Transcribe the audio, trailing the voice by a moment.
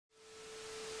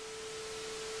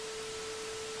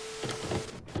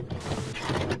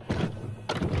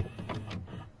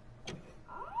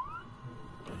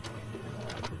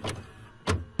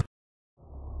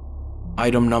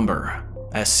Item Number: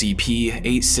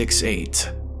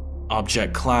 SCP-868.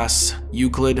 Object Class: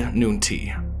 Euclid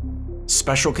Nunti.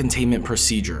 Special Containment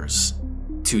Procedures: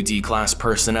 2D Class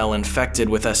personnel infected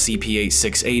with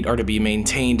SCP-868 are to be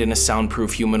maintained in a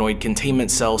soundproof humanoid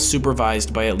containment cell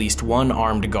supervised by at least one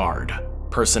armed guard.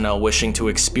 Personnel wishing to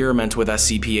experiment with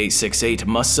SCP-868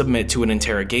 must submit to an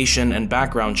interrogation and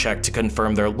background check to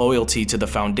confirm their loyalty to the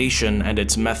Foundation and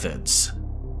its methods.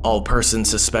 All persons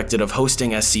suspected of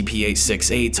hosting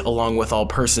SCP-868, along with all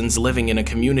persons living in a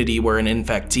community where an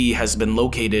infectee has been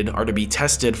located, are to be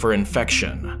tested for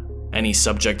infection. Any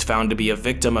subject found to be a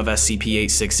victim of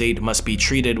SCP-868 must be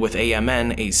treated with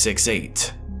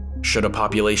AMN-868. Should a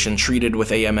population treated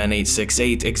with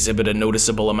AMN-868 exhibit a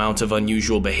noticeable amount of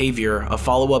unusual behavior, a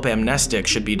follow-up amnestic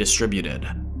should be distributed.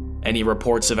 Any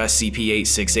reports of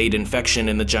SCP-868 infection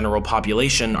in the general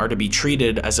population are to be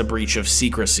treated as a breach of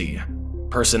secrecy.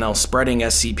 Personnel spreading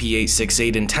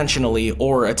SCP-868 intentionally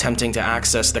or attempting to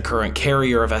access the current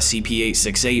carrier of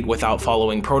SCP-868 without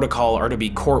following protocol are to be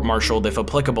court-martialed if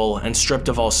applicable and stripped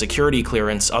of all security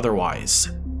clearance otherwise.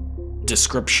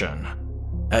 Description: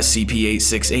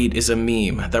 SCP-868 is a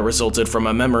meme that resulted from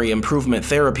a memory improvement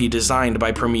therapy designed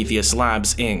by Prometheus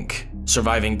Labs, Inc.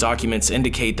 Surviving documents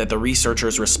indicate that the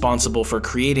researchers responsible for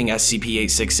creating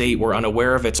SCP-868 were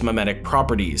unaware of its memetic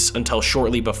properties until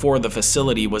shortly before the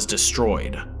facility was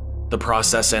destroyed. The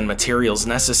process and materials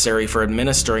necessary for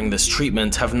administering this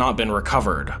treatment have not been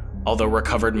recovered, although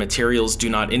recovered materials do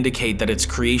not indicate that its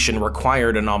creation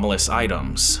required anomalous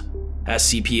items.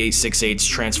 SCP-868's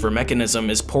transfer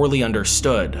mechanism is poorly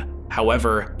understood.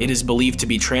 However, it is believed to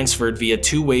be transferred via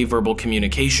two-way verbal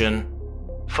communication.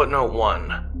 Footnote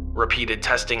 1. Repeated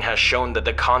testing has shown that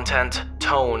the content,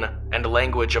 tone, and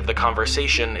language of the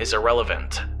conversation is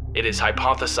irrelevant. It is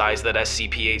hypothesized that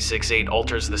SCP-868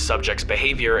 alters the subject's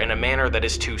behavior in a manner that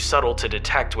is too subtle to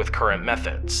detect with current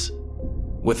methods.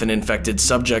 With an infected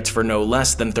subject for no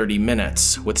less than 30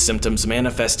 minutes, with symptoms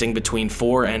manifesting between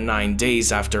 4 and 9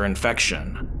 days after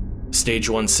infection. Stage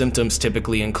 1 symptoms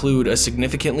typically include a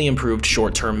significantly improved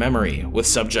short-term memory, with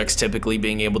subjects typically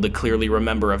being able to clearly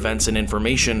remember events and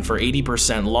information for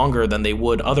 80% longer than they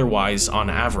would otherwise on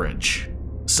average.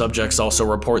 Subjects also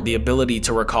report the ability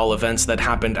to recall events that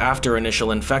happened after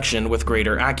initial infection with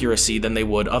greater accuracy than they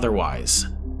would otherwise.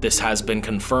 This has been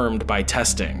confirmed by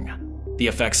testing. The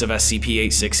effects of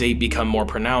SCP-868 become more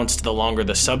pronounced the longer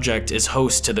the subject is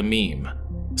host to the meme.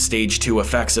 Stage 2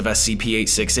 effects of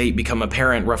SCP-868 become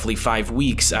apparent roughly 5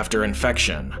 weeks after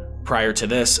infection. Prior to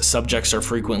this, subjects are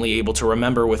frequently able to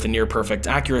remember with a near-perfect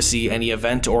accuracy any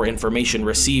event or information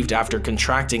received after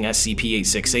contracting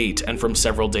SCP-868 and from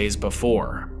several days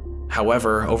before.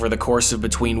 However, over the course of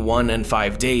between 1 and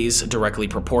 5 days, directly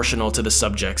proportional to the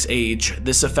subject's age,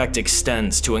 this effect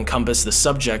extends to encompass the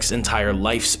subject's entire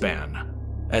lifespan.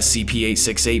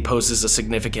 SCP-868 poses a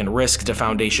significant risk to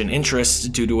Foundation interests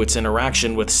due to its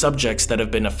interaction with subjects that have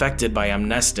been affected by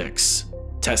amnestics.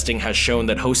 Testing has shown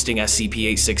that hosting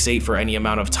SCP-868 for any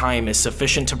amount of time is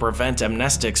sufficient to prevent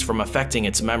amnestics from affecting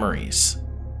its memories.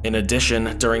 In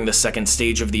addition, during the second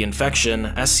stage of the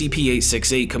infection,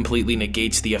 SCP-868 completely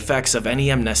negates the effects of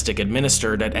any amnestic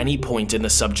administered at any point in the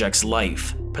subject's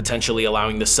life, potentially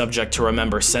allowing the subject to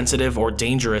remember sensitive or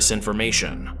dangerous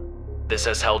information. This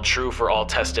has held true for all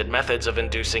tested methods of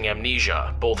inducing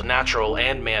amnesia, both natural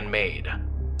and man-made.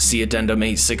 See Addendum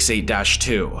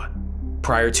 868-2.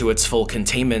 Prior to its full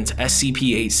containment,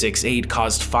 SCP-868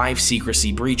 caused 5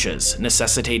 secrecy breaches,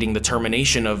 necessitating the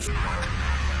termination of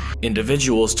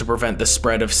individuals to prevent the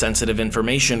spread of sensitive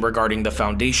information regarding the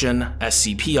Foundation,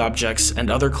 SCP objects,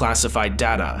 and other classified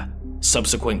data.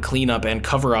 Subsequent cleanup and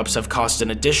cover-ups have cost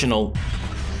an additional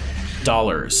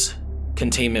 $.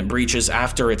 Containment breaches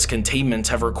after its containment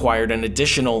have required an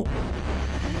additional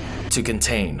to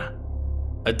contain.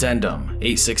 Addendum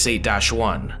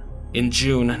 868-1. In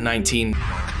June 19,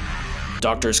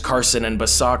 Drs. Carson and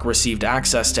Basak received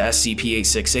access to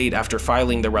SCP-868 after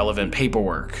filing the relevant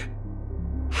paperwork.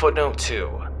 Footnote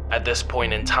 2. At this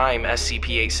point in time,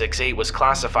 SCP-868 was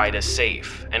classified as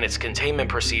safe, and its containment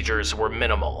procedures were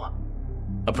minimal.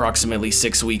 Approximately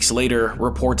 6 weeks later,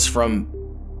 reports from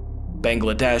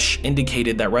Bangladesh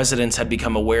indicated that residents had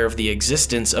become aware of the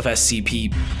existence of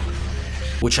SCP,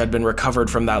 which had been recovered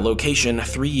from that location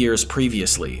 3 years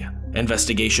previously.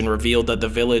 Investigation revealed that the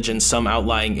village and some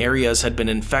outlying areas had been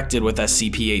infected with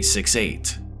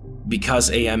SCP-868. Because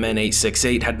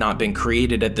AMN-868 had not been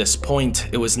created at this point,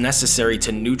 it was necessary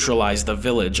to neutralize the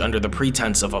village under the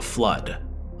pretense of a flood.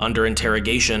 Under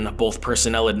interrogation, both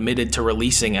personnel admitted to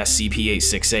releasing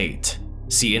SCP-868.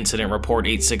 See Incident Report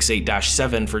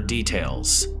 868-7 for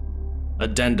details.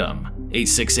 Addendum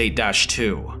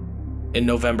 868-2. In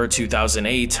November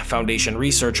 2008, Foundation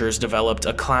researchers developed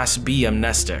a Class B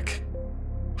amnestic.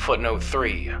 Footnote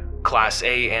 3. Class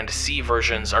A and C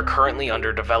versions are currently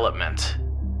under development.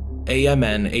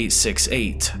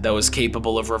 AMN-868 that was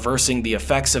capable of reversing the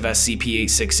effects of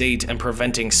SCP-868 and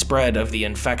preventing spread of the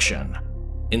infection.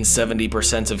 In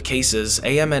 70% of cases,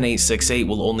 AMN-868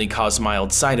 will only cause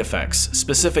mild side effects,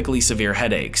 specifically severe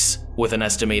headaches, with an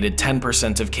estimated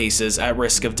 10% of cases at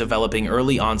risk of developing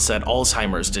early-onset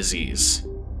Alzheimer's disease.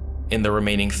 In the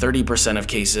remaining 30% of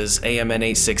cases,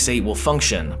 AMN-868 will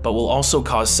function, but will also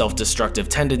cause self-destructive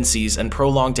tendencies and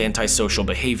prolonged antisocial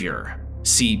behavior.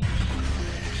 See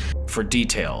for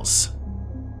details.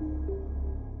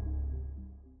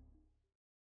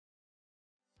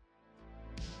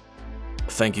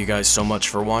 Thank you guys so much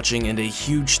for watching, and a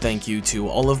huge thank you to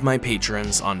all of my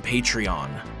patrons on Patreon.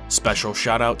 Special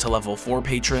shout out to level 4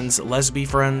 patrons Lesby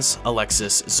Friends,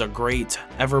 Alexis Zagreat,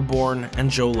 Everborn, and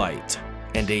Joe Light.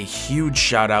 And a huge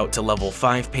shout out to level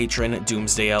 5 patron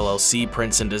Doomsday LLC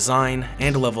Prince and Design,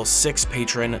 and level 6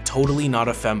 patron Totally Not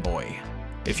a Femboy.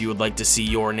 If you would like to see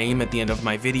your name at the end of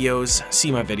my videos,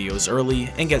 see my videos early,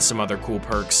 and get some other cool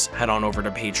perks, head on over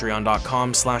to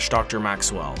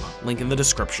patreon.com/drmaxwell, link in the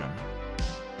description.